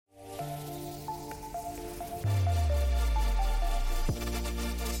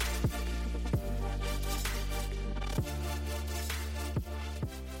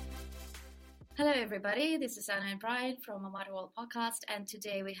everybody. This is Anna and Brian from a Modern World podcast, and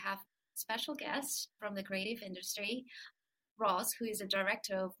today we have a special guest from the creative industry, Ross, who is a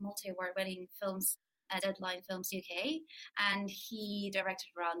director of multi-award-winning films at Deadline Films UK, and he directed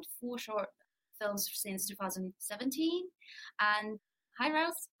around 4 short films since 2017. And hi,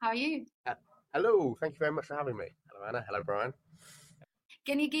 Ross. How are you? Hello. Thank you very much for having me. Hello, Anna. Hello, Brian.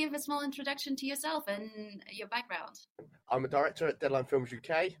 Can you give a small introduction to yourself and your background? I'm a director at Deadline Films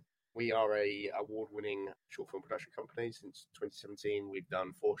UK. We are a award-winning short film production company. Since 2017, we've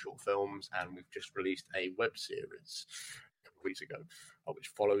done 4 short films, and we've just released a web series a couple of weeks ago, which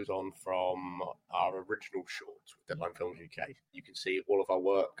follows on from our original shorts with Deadline Films UK. You can see all of our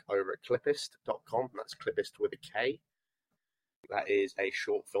work over at clippist.com. That's Clippist with a K. That is a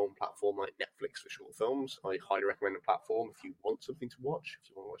short film platform like Netflix for short films. I highly recommend the platform if you want something to watch. If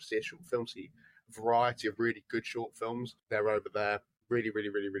you want to see a short film, see a variety of really good short films, they're over there. Really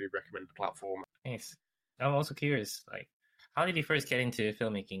recommend the platform. Thanks. I'm also curious, how did you first get into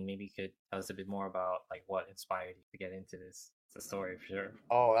filmmaking? Maybe you could tell us a bit more about what inspired you to get into this. It's a story for sure.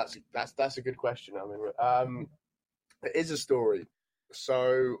 Oh, that's a good question. I mean, it is a story.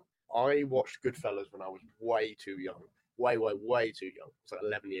 So I watched Goodfellas when I was way too young. Way too young. I was like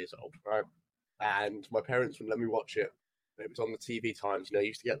 11 years old, right? And my parents wouldn't let me watch it. It was on the TV Times. You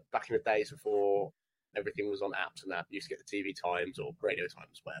used to get back in the days before everything was on apps and that. You used to get the TV Times or Radio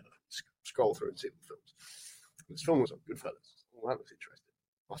Times, whatever. Scroll through and see the films. This film was on Goodfellas. Well, that was interesting.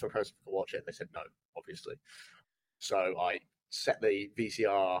 I asked my parents if I could watch it. They said no, obviously. So I set the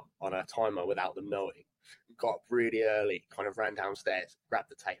VCR on a timer without them knowing. Got up really early, kind of ran downstairs,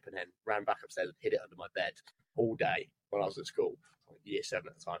 grabbed the tape, and then ran back upstairs and hid it under my bed all day when I was at school, like year 7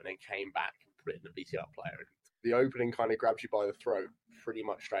 at the time, and then came back and put it in the VCR player. And the opening kind of grabs you by the throat pretty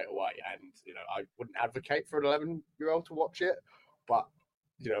much straight away. And, I wouldn't advocate for an 11-year-old to watch it, but,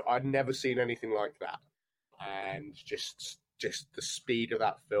 I'd never seen anything like that. And just the speed of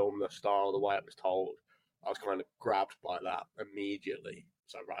that film, the style, the way it was told, I was kind of grabbed by that immediately.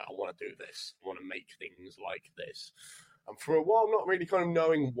 So, right, I want to do this. I want to make things like this. And for a while, not really kind of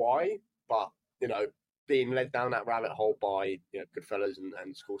knowing why, but, being led down that rabbit hole by, Goodfellas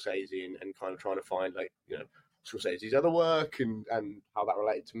and Scorsese and kind of trying to find, Scorsese's other work and how that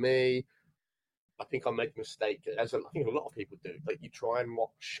related to me. I think I made a mistake, as I think a lot of people do. You try and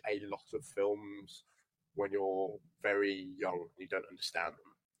watch a lot of films when you're very young, you don't understand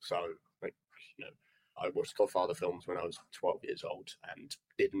them. So, I watched Godfather films when I was 12 years old and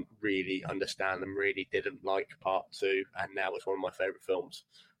didn't really understand them, really didn't like part 2, and now it's one of my favourite films.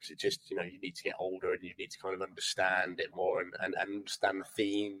 Because it just, you need to get older and you need to kind of understand it more and understand the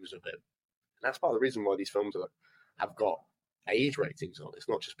themes of it. And that's part of the reason why these films have got age ratings on. It's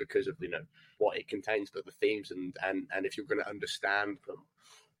not just because of, what it contains, but the themes and if you're going to understand them.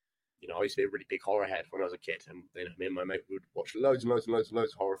 I used to be a really big horror head when I was a kid, and me and my mate would watch loads of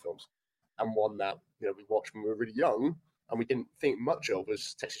horror films. And one that we watched when we were really young and we didn't think much of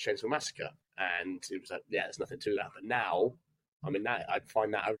was Texas Chainsaw Massacre, and it was there's nothing to that. But now, I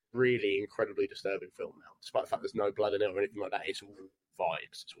find that a really incredibly disturbing film now, despite the fact there's no blood in it or anything like that. It's all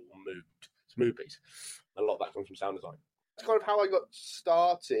vibes, it's all mood, it's movies. A lot of that comes from sound design. It's kind of how I got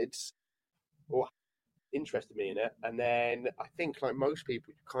started, or interested me in it, and then I think like most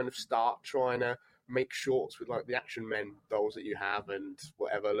people, you kind of start trying to make shorts with the Action Men dolls that you have and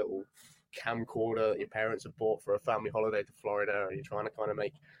whatever little camcorder that your parents have bought for a family holiday to Florida, and you're trying to kind of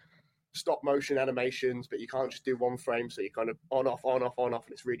make stop motion animations, but you can't just do one frame, so you're kind of on off, and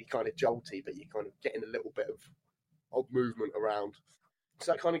it's really kind of jolty, but you're kind of getting a little bit of movement around.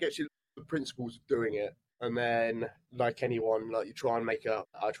 So that kind of gets you the principles of doing it. And then, like anyone, I tried to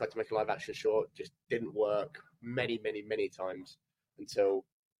make a live action short, just didn't work many times until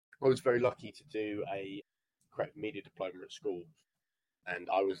I was very lucky to do a creative media diploma at school. And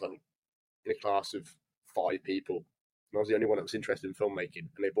I was in a class of 5 people. And I was the only one that was interested in filmmaking.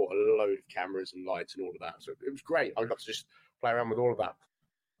 And they bought a load of cameras and lights and all of that. So it was great. I got to just play around with all of that.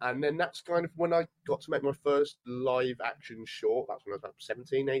 And then that's kind of when I got to make my first live action short. That's when I was about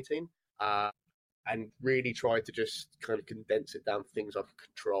 17, 18. And really tried to just kind of condense it down to things I could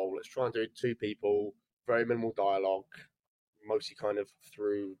control. Let's try and do 2 people, very minimal dialogue, mostly kind of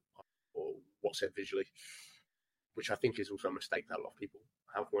through what's said visually, which I think is also a mistake that a lot of people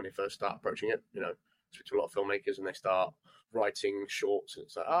have when they first start approaching it. Speak to a lot of filmmakers and they start writing shorts and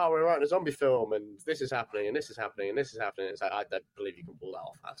it's like, oh, we're writing a zombie film and this is happening and this is happening and this is happening. It's like, I don't believe you can pull that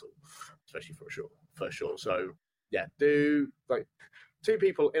off at all, especially for a first short. So yeah, do 2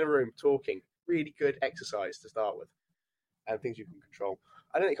 people in a room talking, really good exercise to start with, and things you can control.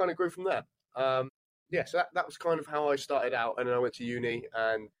 And then it kind of grew from there. So that was kind of how I started out. And then I went to uni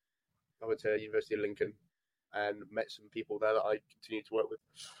and I went to University of Lincoln and met some people there that I continue to work with.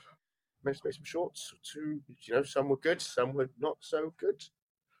 Managed to make some shorts. Some were good, some were not so good.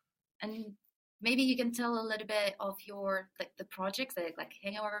 And maybe you can tell a little bit of your the projects, like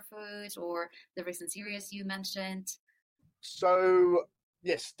Hangover Food or the recent series you mentioned. So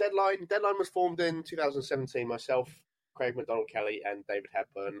yes, Deadline was formed in 2017. Myself, Craig MacDonald-Kelly, and David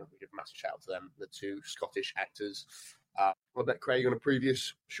Hepburn. We give a massive shout out to them, the two Scottish actors. I met Craig on a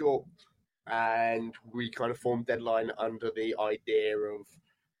previous short, and we kind of formed Deadline under the idea of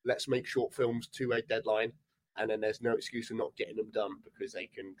let's make short films to a deadline, and then there's no excuse for not getting them done because they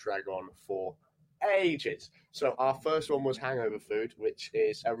can drag on for ages. So our first one was Hangover Food, which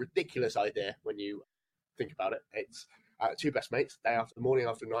is a ridiculous idea when you think about it. It's two best mates, the morning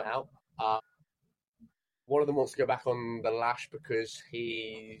after a night out. One of them wants to go back on the lash because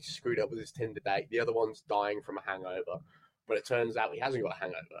he screwed up with his Tinder date. The other one's dying from a hangover. But it turns out he hasn't got a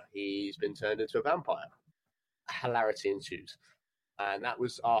hangover. He's been turned into a vampire. Hilarity ensues. And that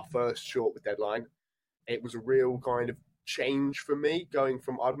was our first short with Deadline. It was a real kind of change for me, going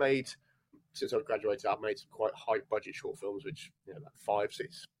from since I graduated, I've made some quite high budget short films, which, like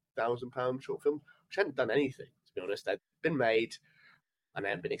 £5,000-6,000 short films, which hadn't done anything, to be honest. They'd been made and they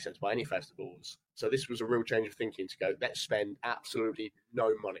hadn't been accepted by any festivals. So this was a real change of thinking to go, let's spend absolutely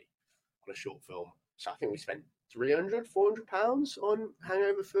no money on a short film. So I think we spent £300-400 on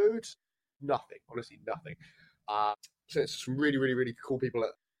Hangover Food. Nothing, honestly, nothing. So it's some really, really, really cool people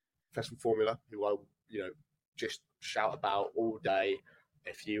at Festival Formula who I, just shout about all day.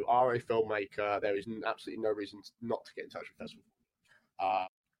 If you are a filmmaker, there is absolutely no reason not to get in touch with Festival Formula.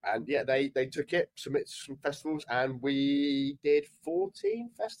 And yeah, they took it, submitted to some festivals, and we did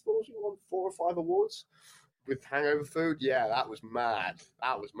 14 festivals. We won 4 or 5 awards with Hangover Food. Yeah, that was mad.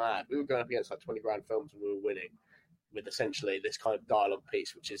 We were going up against like 20 grand films and we were winning with essentially this kind of dialogue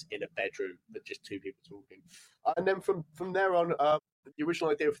piece, which is in a bedroom with just two people talking. And then from there on, the original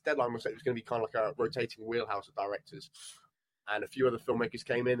idea for Deadline was that it was going to be kind of like a rotating wheelhouse of directors. And a few other filmmakers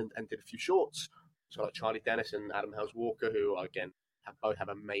came in and did a few shorts. So like Charlie Dennis and Adam Hales Walker, who again both have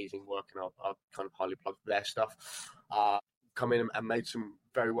amazing work, and I'll kind of highly plug their stuff. Come in and made some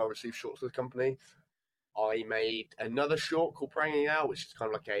very well received shorts for the company. I made another short called Praying Out, which is kind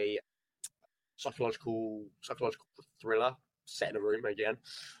of like a psychological thriller set in a room again.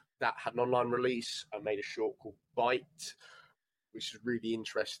 That had an online release. I made a short called Bite, which is really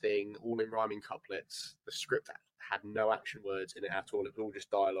interesting, all in rhyming couplets. The script had no action words in it at all. It was all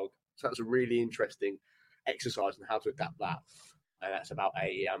just dialogue. So that's a really interesting exercise in how to adapt that. And that's about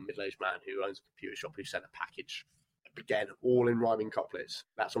a middle-aged man who owns a computer shop who sent a package. Again, all in rhyming couplets.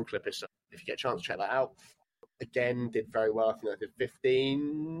 That's on Clippers. So if you get a chance, check that out. Again, did very well. I think I did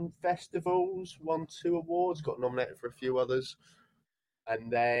 15 festivals, won 2 awards, got nominated for a few others.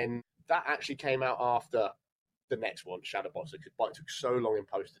 And then that actually came out after the next one, Shadowboxer, because Bite took so long in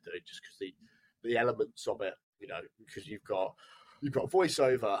post to do, just because the elements of it, because you've got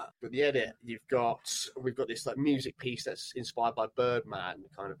voiceover with the edit, we've got this like music piece that's inspired by Birdman,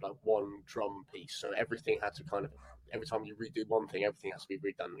 kind of like one drum piece. So everything had to kind of, every time you redo one thing, everything has to be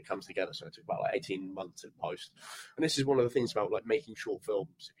redone and it comes together. So it took about like 18 months in post. And this is one of the things about like making short films,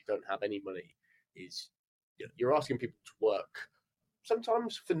 if you don't have any money, is you're asking people to work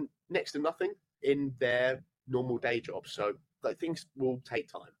sometimes for next to nothing in their normal day job. So like things will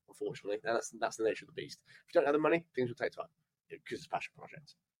take time, unfortunately, and that's the nature of the beast. If you don't have the money, things will take time because it's a passion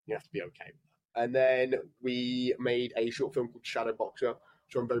project. You have to be okay with that. And then we made a short film called Shadowboxer,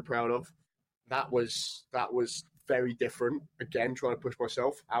 which I'm very proud of. That was very different. Again, trying to push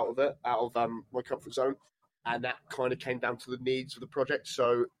myself out of my comfort zone, and that kind of came down to the needs of the project.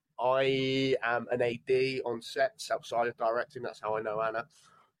 So I am an AD on sets outside of directing. That's how I know Anna.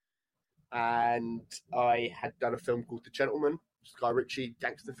 And I had done a film called The Gentleman, Guy Ritchie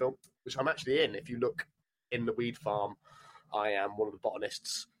gangster film, which I'm actually in. If you look in the weed farm, I am one of the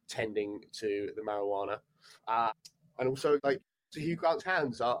botanists tending to the marijuana. And also, like, so Hugh Grant's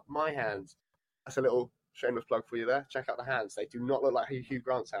hands are my hands. That's a little shameless plug for you there. Check out the hands. They do not look like Hugh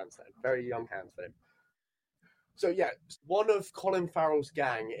Grant's hands. They're very young hands for him. So, yeah, one of Colin Farrell's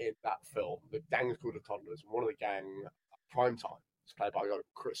gang in that film, the gang is called The Toddlers, and one of the gang, Primetime, is played by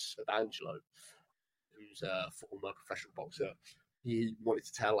Chris Evangelo, who's a former professional boxer. He wanted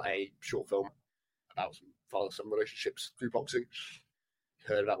to tell a short film about some relationships through boxing.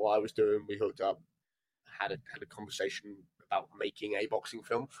 He heard about what I was doing. We hooked up, had a conversation about making a boxing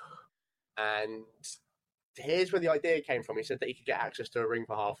film. And here's where the idea came from. He said that he could get access to a ring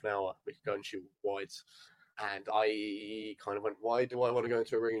for half an hour. We could go and shoot wides. And I kind of went, why do I want to go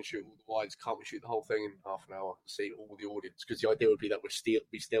into a ring and shoot all the wides? Can't we shoot the whole thing in half an hour and see all the audience? Because the idea would be that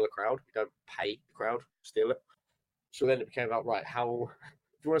we steal a crowd. We don't pay the crowd, steal it. So then it became about, right, how,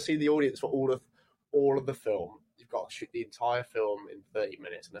 if you want to see the audience for all of the film, you've got to shoot the entire film in 30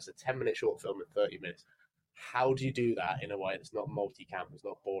 minutes, and that's a 10-minute short film in 30 minutes. How do you do that in a way that's not multi-cam, it's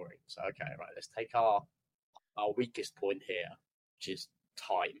not boring? So, okay, right, let's take our weakest point here, which is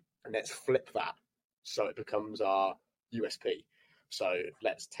time, and let's flip that so it becomes our USP. So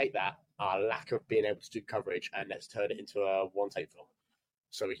let's take that, our lack of being able to do coverage, and let's turn it into a one-take film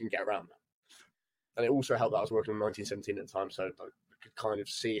so we can get around that. And it also helped that I was working on 1917 at the time, so I could kind of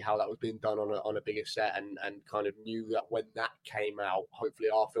see how that was being done on a bigger set, and kind of knew that when that came out, hopefully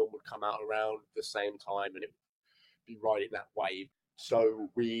our film would come out around the same time and it would be riding that wave. So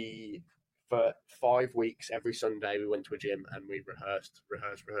we, for 5 weeks, every Sunday, we went to a gym and we rehearsed.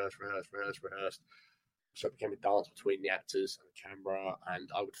 So it became a dance between the actors and the camera, and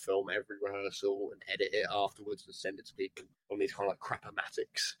I would film every rehearsal and edit it afterwards and send it to people on these kind of like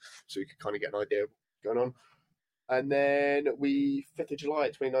crapomatics, so we could kind of get an idea of what's going on. And then 5th of July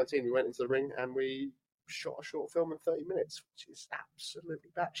 2019, we went into the ring and we shot a short film in 30 minutes, which is absolutely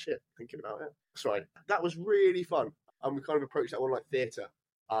batshit thinking about it. Sorry, that was really fun. And we kind of approached that one like theatre.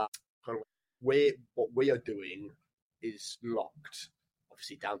 Kind of what we are doing is locked,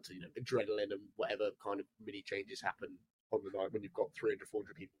 obviously down to adrenaline and whatever kind of mini changes happen on the night when you've got 300,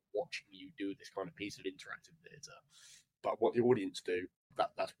 400 people watching you do this kind of piece of interactive theatre. But what the audience do,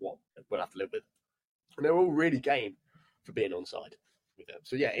 that's what we'll have to live with. And they're all really game for being on side with it.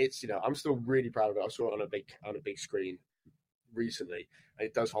 So yeah, it's I'm still really proud of it. I saw it on a big screen recently, and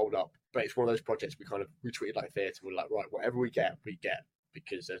it does hold up. But it's one of those projects we treated like theatre. We're like, right, whatever we get,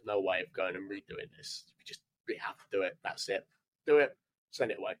 because there's no way of going and redoing this. We have to do it. That's it. Do it.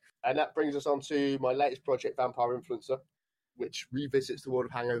 Send it away. And that brings us on to my latest project, Vampire Influencer, which revisits the world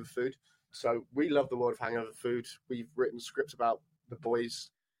of hangover food. So we love the world of hangover food. We've written scripts about the boys.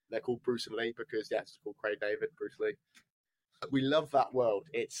 They're called Bruce and Lee because the actor's called Craig David, Bruce Lee. We love that world.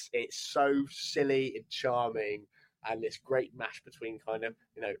 It's so silly and charming, and this great mash between kind of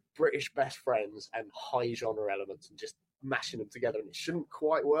British best friends and high genre elements, and just mashing them together. And it shouldn't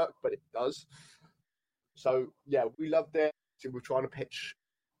quite work, but it does. So yeah, we loved it. So we're trying to pitch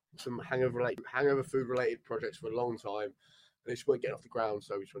some hangover food related projects for a long time, and it just weren't getting off the ground.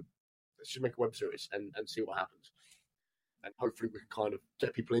 So we just went, let's just make a web series and see what happens. And hopefully we can kind of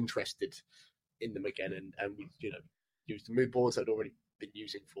get people interested in them again, and we use the mood boards that I'd already been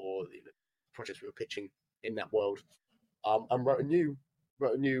using for the projects we were pitching in that world. And wrote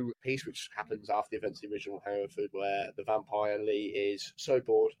a new piece which happens after the events of the original Hangover Food, where the vampire Lee is so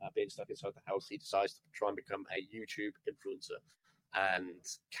bored at being stuck inside the house, he decides to try and become a YouTube influencer, and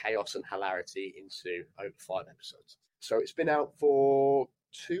chaos and hilarity ensue over 5 episodes. So it's been out for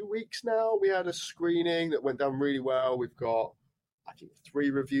 2 weeks now. We had a screening that went down really well. We've got, I think, 3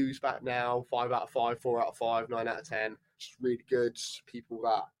 reviews back now, 5 out of 5, 4 out of 5, 9 out of 10. It's really good. People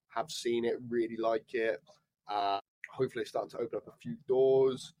that have seen it really like it. Hopefully it's starting to open up a few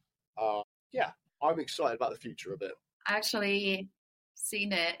doors. Yeah, I'm excited about the future of it. I actually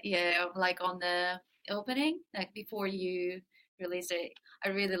seen it, like on the opening, like before you released it. I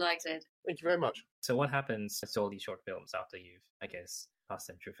really liked it. Thank you very much. So what happens to all these short films after you've, I guess, passed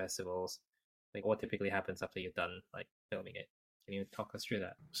them through festivals? Like, what typically happens after you've done filming it? Can you talk us through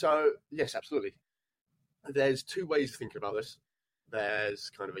that? So yes, absolutely. There's 2 ways of thinking about this. There's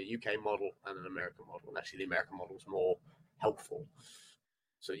kind of a UK model and an American model, and actually the American model is more helpful.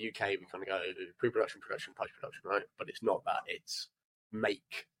 So UK, we kind of go pre-production, production, post-production, right? But it's not that. It's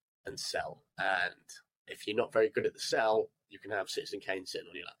make and sell. And if you're not very good at the sell, you can have Citizen Kane sitting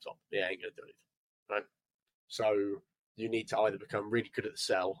on your laptop. It ain't going to do anything, right? So you need to either become really good at the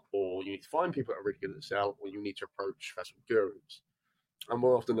sell, or you need to find people that are really good at the sell, or you need to approach festival gurus. And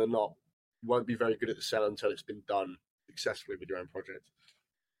more often than not, you won't be very good at the sell until it's been done successfully with your own project.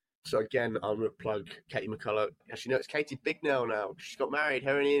 So again, I'm going to plug Katie McCullough. Actually, no, it's Katie Bignell now. She's got married.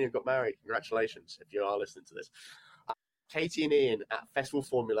 Her and Ian have got married. Congratulations, if you are listening to this. Katie and Ian at Festival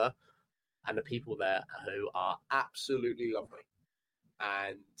Formula, and the people there who are absolutely lovely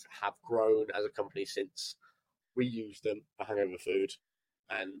and have grown as a company since we used them for Hangover Food,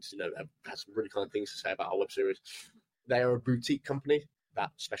 and have had some really kind of things to say about our web series. They are a boutique company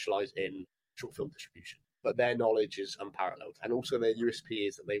that specialise in short film distribution, but their knowledge is unparalleled, and also their USP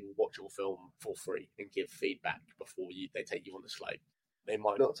is that they will watch your film for free and give feedback before they take you on the slate. They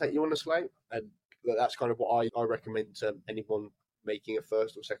might not take you on the slate, and that's kind of what I recommend to anyone making a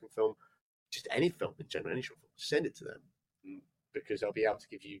first or second film, just any film in general, any short film. Send it to them. because they'll be able to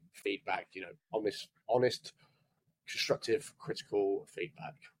give you feedback, honest, constructive, critical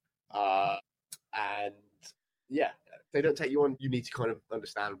feedback. And yeah, they don't take you on. You need to kind of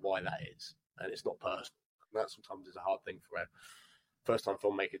understand why that is, and it's not personal. And that sometimes is a hard thing for a first-time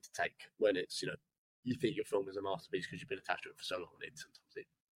filmmaker to take when it's, you think your film is a masterpiece because you've been attached to it for so long, and sometimes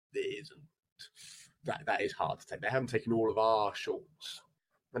it isn't. That is hard to take. They haven't taken all of our shorts,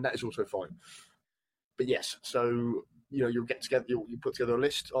 and that is also fine. But yes, so you'll get together, you put together a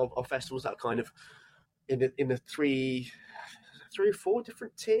list of festivals that are kind of in the three or four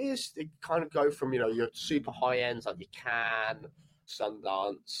different tiers. They kind of go from your super high ends like your Cannes,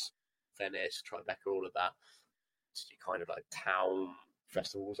 Sundance, Venice, Tribeca, all of that. So you kind of like town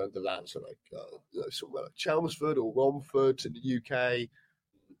festivals under that, so like somewhere like Chelmsford or Romford in the UK,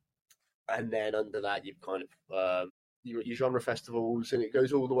 and then under that you've kind of your genre festivals, and it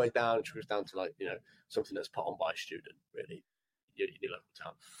goes all the way down. It goes down to like something that's put on by a student, really, your local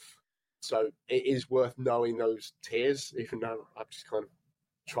town. So it is worth knowing those tiers, even though I'm just kind of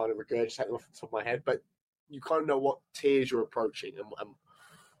trying to regurgitate them off the top of my head. But you kind of know what tiers you're approaching and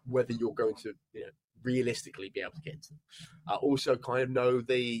whether you're going to realistically be able to get into them. Also kind of know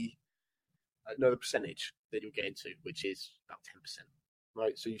the percentage that you'll get into, which is about 10%.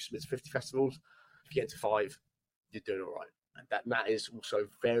 Right, so you submit to 50 festivals. If you get into 5, you're doing all right. And that is also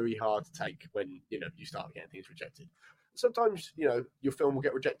very hard to take when you start getting things rejected. Sometimes your film will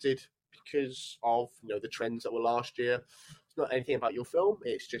get rejected because of the trends that were last year. It's not anything about your film.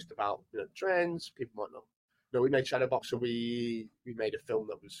 It's just about trends. People might not. We made Shadowboxer. We made a film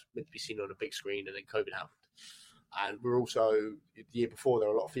that was meant to be seen on a big screen, and then COVID happened. And we're also, the year before, there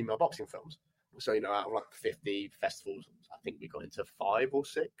were a lot of female boxing films. So out of like 50 festivals, I think we got into 5 or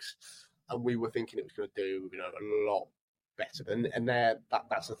 6, and we were thinking it was going to do a lot better. And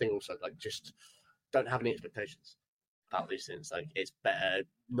that's the thing also. Like, just don't have any expectations about these things. Like, it's better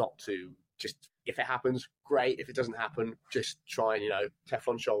not to just, if it happens, great. If it doesn't happen, just try and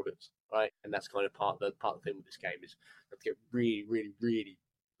Teflon shoulders, right? And that's kind of part of the thing with this game is you have to get really, really, really,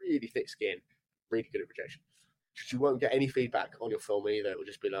 really thick skin, really good at rejection. Because you won't get any feedback on your film either. It will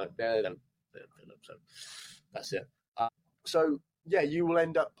just be like, they don't fill up. So that's it. So yeah, you will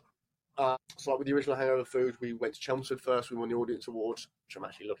end up. So like with the original Hangover Food, we went to Chelmsford first. We won the Audience Awards, which I'm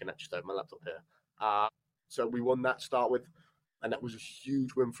actually looking at just over my laptop here. So we won that to start with, and that was a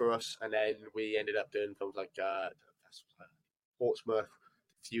huge win for us. And then we ended up doing films like Portsmouth,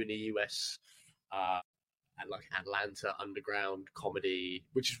 a few in the US, and like Atlanta underground comedy,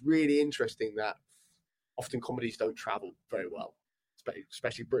 which is really interesting. That often comedies don't travel very well,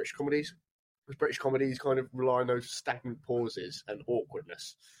 especially British comedies. Because British comedies kind of rely on those stagnant pauses and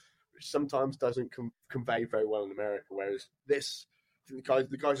awkwardness, which sometimes doesn't convey very well in America. Whereas this, I think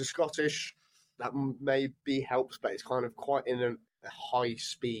the guys are Scottish. That maybe helps, but it's kind of quite in a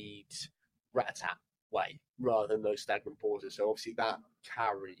high-speed rat-a-tat way rather than those stagnant pauses. So obviously that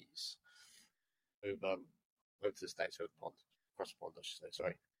carries over to the States, over the pond, across the pond, I should say.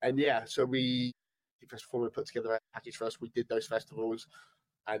 Sorry. And yeah, so we put together a package for us. We did those festivals,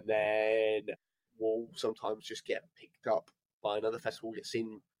 and then we'll sometimes just get picked up by another festival, get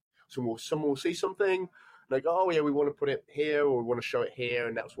seen. Someone will see something, and they go, "Oh yeah, we want to put it here, or we want to show it here,"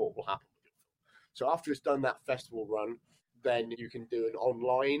 and that's what will happen. So after it's done that festival run, then you can do an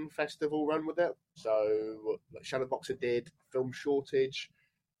online festival run with it. So like Shadowboxer did, Film Shortage.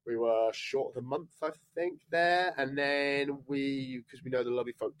 We were short of the month, I think, there. And then because we know the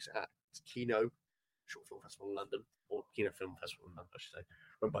lovely folks at Kino, Short Film Festival in London, or Kino Film Festival in London, I should say,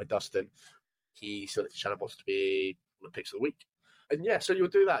 run by Dustin. He selected Shadowboxer to be one of the picks of the week. And yeah, so you'll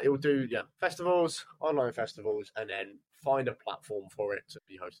do that. You'll do festivals, online festivals, and then find a platform for it to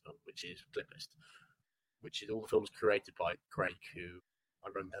be hosted on, which is Cliplist, which is all the films curated by Craig, who I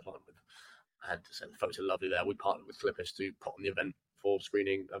run Deadline with. And so the folks are lovely there. We partnered with Cliplist to put on the event for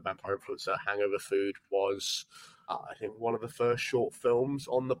screening of Vampire Influencer. Hangover Food was, I think, one of the first short films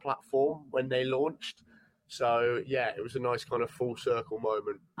on the platform when they launched. So, yeah, it was a nice kind of full circle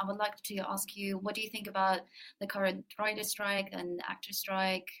moment. I would like to ask you, what do you think about the current writer strike and actor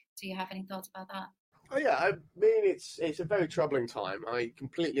strike? Do you have any thoughts about that? Oh, yeah, I mean, it's a very troubling time. I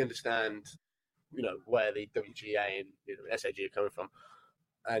completely understand, where the WGA and SAG are coming from.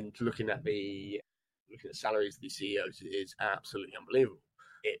 And looking at the salaries of these CEOs is absolutely unbelievable.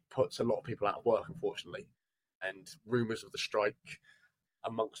 It puts a lot of people out of work, unfortunately. And rumours of the strike,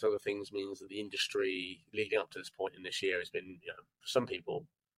 amongst other things, means that the industry leading up to this point in this year has been, for some people,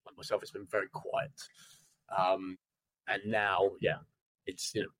 like myself, it's been very quiet. And now,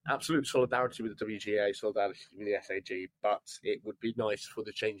 it's absolute solidarity with the WGA, solidarity with the SAG, but it would be nice for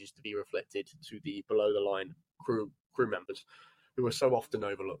the changes to be reflected to the below the line crew members, who are so often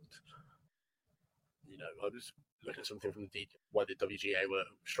overlooked. You know, I was looking at something from why the WGA were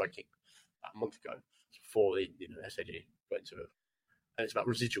striking a month ago before the SAG went into it, and it's about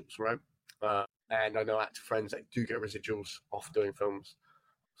residuals, right? And I know actor friends that do get residuals off doing films,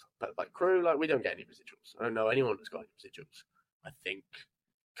 but like crew, like we don't get any residuals. I don't know anyone that's got any residuals. I think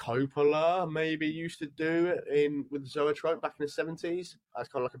Coppola maybe used to do it with Zoetrope back in the 70s as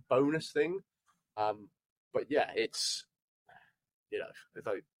kind of like a bonus thing. But yeah, it's it's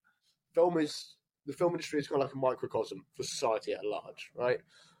like the film industry is kind of like a microcosm for society at large, right?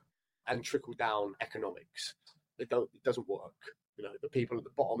 And trickle down economics. It doesn't work. You know, the people at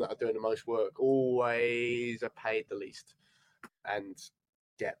the bottom that are doing the most work always are paid the least, and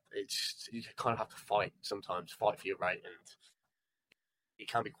you kind of have to fight sometimes, fight for your rate, and it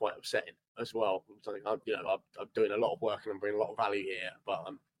can be quite upsetting as well. I'm doing a lot of work and I'm bringing a lot of value here, but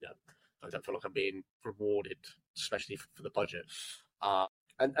I don't feel like I'm being rewarded, especially for the budget.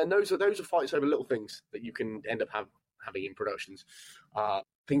 And those are fights over little things that you can end up having in productions,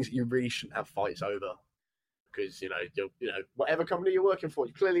 things that you really shouldn't have fights over, because whatever company you're working for,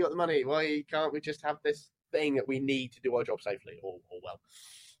 you clearly got the money. Why can't we just have this thing that we need to do our job safely or well?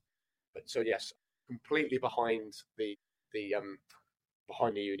 But so yes, completely behind the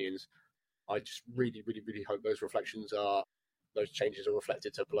unions. I just really, really, really hope those changes are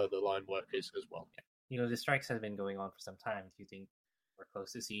reflected to below the line workers as well. The strikes have been going on for some time. Do you think we're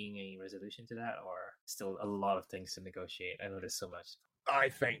close to seeing a resolution to that, or still a lot of things to negotiate? I know there's so much. I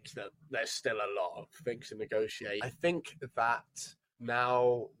think that there's still a lot of things to negotiate. I think that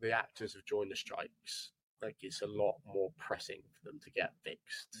now the actors have joined the strikes, like it's a lot more pressing for them to get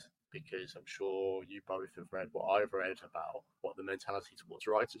fixed, because I'm sure you both have read what I've read about what the mentality towards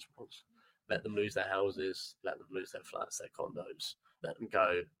writers was. Let them lose their houses, let them lose their flats, their condos, let them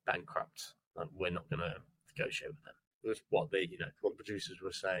go bankrupt. Like, we're not going to negotiate with them. It was what the producers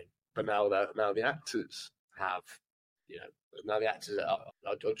were saying. But now the actors have, now the actors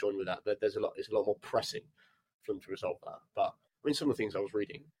are joined with that. It's a lot more pressing for them to resolve that. But I mean, some of the things I was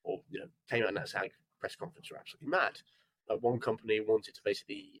reading or came out in that SAG press conference are absolutely mad. Like, one company wanted to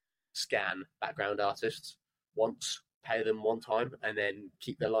basically scan background artists once, pay them one time, and then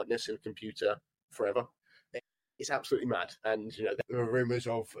keep their likeness in a computer forever. It's absolutely mad. And there were rumours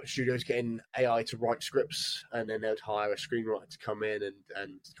of studios getting AI to write scripts, and then they'd hire a screenwriter to come in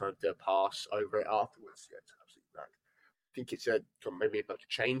and kind of do a pass over it afterwards. Yeah, it's absolutely mad. I think it's maybe like a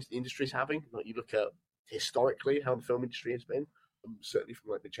change the industry's having. Like, you look at historically how the film industry has been, certainly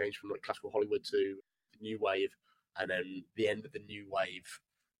from like the change from like classical Hollywood to the new wave, and then the end of the new wave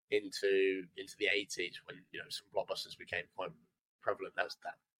into the 80s when some blockbusters became quite prevalent.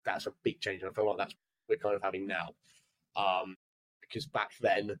 That's a big change, and I feel like that's what we're kind of having now, because back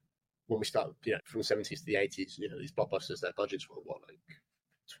then when we started from the 70s to the 80s, these blockbusters, their budgets were like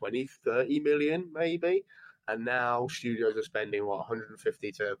 20-30 million maybe, and now studios are spending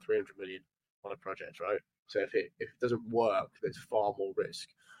 150 to 300 million on a project, right? So if it doesn't work, there's far more risk.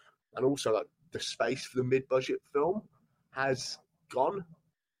 And also, like, the space for the mid-budget film has gone.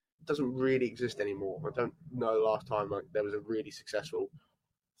 It doesn't really exist anymore. I don't know the last time like there was a really successful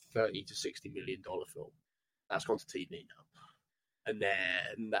 $30 to $60 million film. That's gone to TV now. And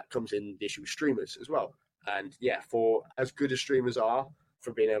then that comes in the issue of streamers as well. And yeah, for as good as streamers are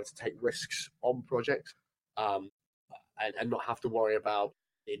for being able to take risks on projects, and not have to worry about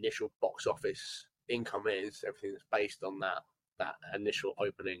the initial box office income everything that's based on that initial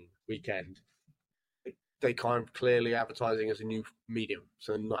opening weekend. They kind of clearly advertising as a new medium,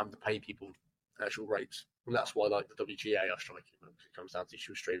 so they're not having to pay people actual rates. And that's why like the WGA are striking. It comes down to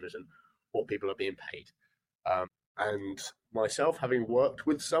issue streamers and what people are being paid. And myself, having worked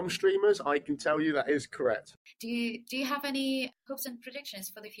with some streamers, I can tell you that is correct. Do you have any hopes and predictions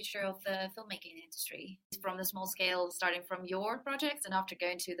for the future of the filmmaking industry, from the small scale, starting from your projects and after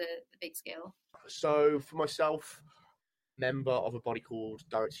going to the big scale? So for myself, member of a body called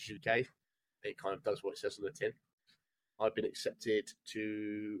Directors UK. It kind of does what it says on the tin. I've been accepted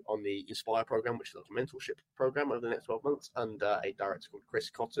on the Inspire program, which is like a mentorship program over the next 12 months, and a director called Chris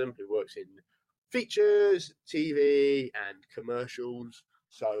Cotton, who works in features, TV, and commercials.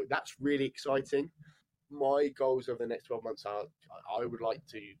 So that's really exciting. My goals over the next 12 months are I would like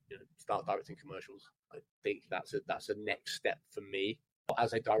to start directing commercials. I think that's a next step for me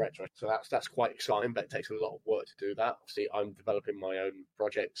as a director. So that's quite exciting, but it takes a lot of work to do that. Obviously, I'm developing my own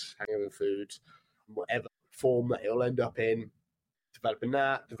projects, Hangover Foods, whatever form that it'll end up in,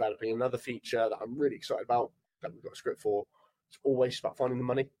 developing another feature that I'm really excited about, that we've got a script for. It's always about finding the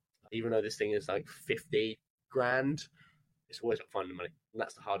money. Even though this thing is like 50 grand, it's always about finding the money. And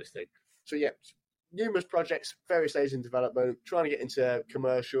that's the hardest thing. So yeah, numerous projects, various stages in development, trying to get into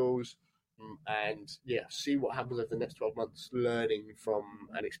commercials, and see what happens over the next 12 months, learning from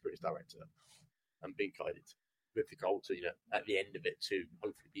an experienced director and being guided with the goal to, at the end of it, to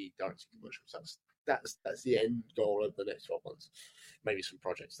hopefully be directing commercials. That's the end goal of the next 12 months. Maybe some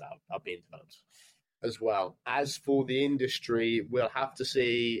projects that are being developed as well. As for the industry, we'll have to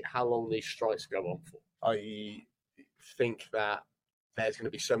see how long these strikes go on for. I think that there's going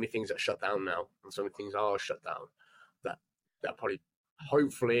to be so many things that shut down now, and so many things are shut down, that probably,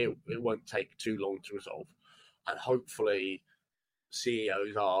 hopefully, it won't take too long to resolve. And hopefully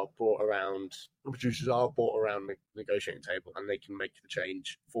CEOs are brought around, producers are brought around the negotiating table, and they can make the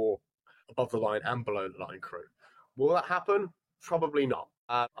change for above the line and below the line crew. Will that happen? Probably not.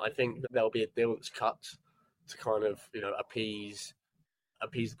 I think that there'll be a deal that's cut to kind of, appease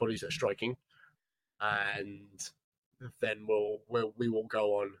the bodies that are striking, and then we will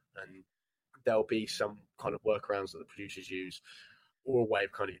go on, and there'll be some kind of workarounds that the producers use, or a way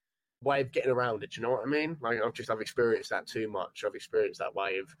of getting around it. Do you know what I mean? Like, I've experienced that too much. I've experienced that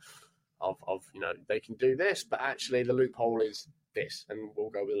way of they can do this, but actually the loophole is this, and we'll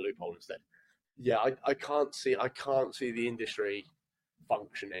go with the loophole instead. Yeah, I can't see the industry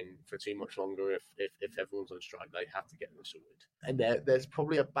functioning for too much longer if everyone's on strike. They have to get them sorted. And there's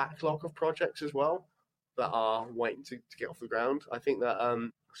probably a backlog of projects as well that are waiting to get off the ground. I think that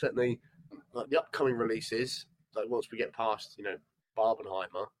certainly like the upcoming releases, like once we get past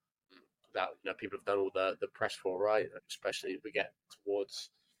Barbenheimer, that people have done all the press for, right? Especially if we get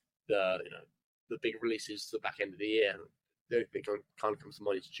towards the big releases to the back end of the year, they kind of comes to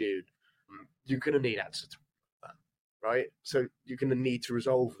mind, it's June. You're going to need answers to that, right? So you're going to need to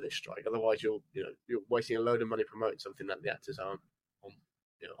resolve this strike. Otherwise, you're wasting a load of money promoting something that the actors aren't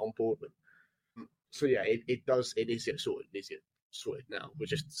on board with. So yeah, it needs to get sorted. It needs to get sorted now. We'll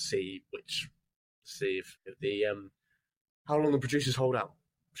just see if the how long the producers hold out,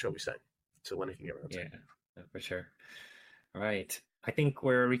 shall we say, till when they can get around to it. Yeah, for sure. All right. I think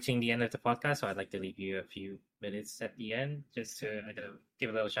we're reaching the end of the podcast, so I'd like to leave you a few minutes at the end just to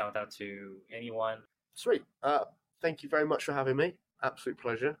give a little shout out to anyone. Sweet. Thank you very much for having me. Absolute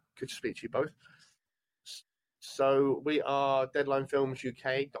pleasure. Good to speak to you both. So we are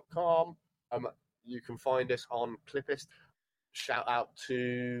deadlinefilmsuk.com. You can find us on Clipist. Shout out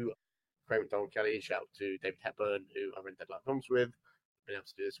to Craig McDonald Kelly. Shout out to David Hepburn, who I run Deadline Films with. I've been able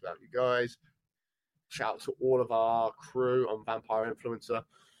to do this without you guys. Shout out to all of our crew on Vampire Influencer.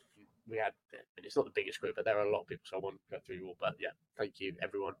 We had, and it's not the biggest group, but there are a lot of people, so I won't go through you all. But yeah, thank you,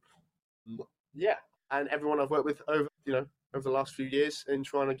 everyone. Yeah, and everyone I've worked with over the last few years in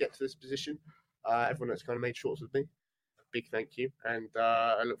trying to get to this position. Everyone that's kind of made shorts with me, a big thank you, and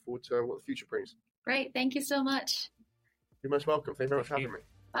I look forward to what the future brings. Great, thank you so much. You're most welcome. Thank you very much for having me.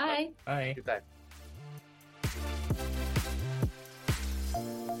 Bye. Bye. Good day.